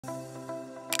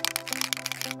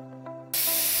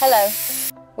Hello,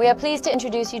 we are pleased to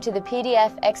introduce you to the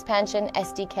PDF Xpansion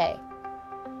SDK.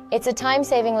 It's a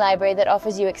time-saving library that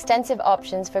offers you extensive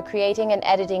options for creating and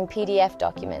editing PDF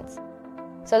documents.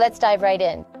 So let's dive right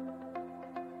in.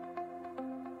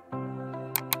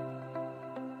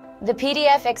 The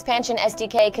PDF Xpansion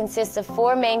SDK consists of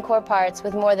 4 main core parts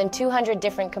with more than 200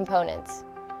 different components.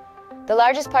 The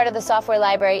largest part of the software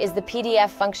library is the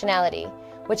PDF functionality,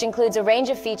 which includes a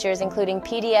range of features including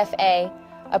PDF-A,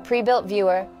 a pre-built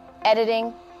viewer,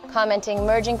 editing, commenting,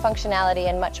 merging functionality,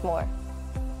 and much more.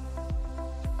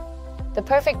 The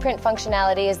perfect print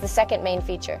functionality is the second main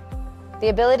feature. The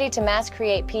ability to mass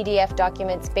create PDF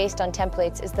documents based on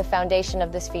templates is the foundation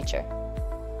of this feature.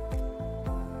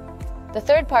 The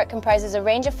third part comprises a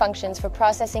range of functions for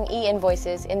processing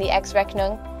e-invoices in the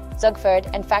XRechnung, ZUGFeRD,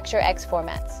 and Factur-X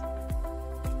formats.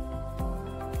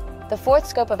 The fourth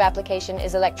scope of application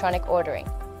is electronic ordering.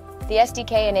 The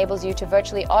SDK enables you to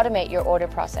virtually automate your order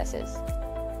processes.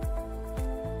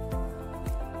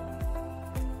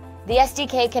 The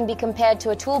SDK can be compared to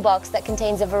a toolbox that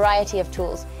contains a variety of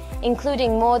tools,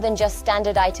 including more than just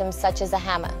standard items such as a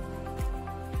hammer.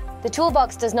 The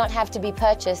toolbox does not have to be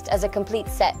purchased as a complete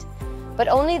set, but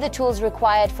only the tools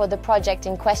required for the project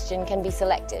in question can be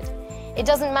selected. It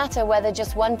doesn't matter whether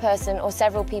just one person or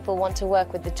several people want to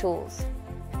work with the tools.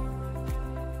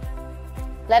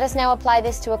 Let us now apply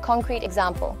this to a concrete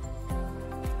example.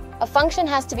 A function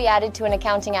has to be added to an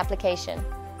accounting application.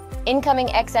 Incoming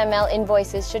XML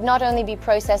invoices should not only be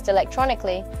processed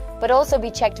electronically, but also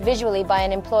be checked visually by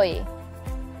an employee.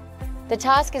 The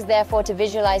task is therefore to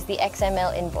visualize the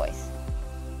XML invoice.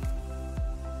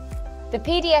 The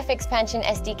PDF Xpansion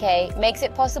SDK makes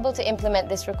it possible to implement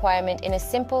this requirement in a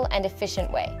simple and efficient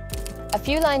way. A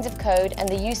few lines of code and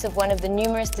the use of one of the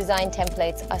numerous design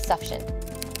templates are sufficient.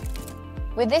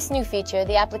 With this new feature,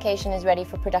 the application is ready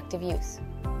for productive use.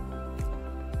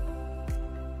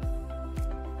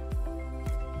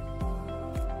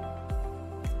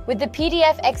 With the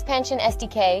PDF Xpansion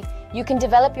SDK, you can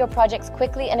develop your projects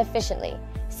quickly and efficiently,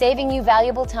 saving you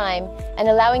valuable time and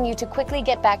allowing you to quickly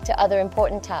get back to other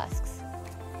important tasks.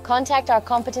 Contact our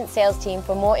competent sales team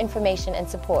for more information and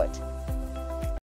support.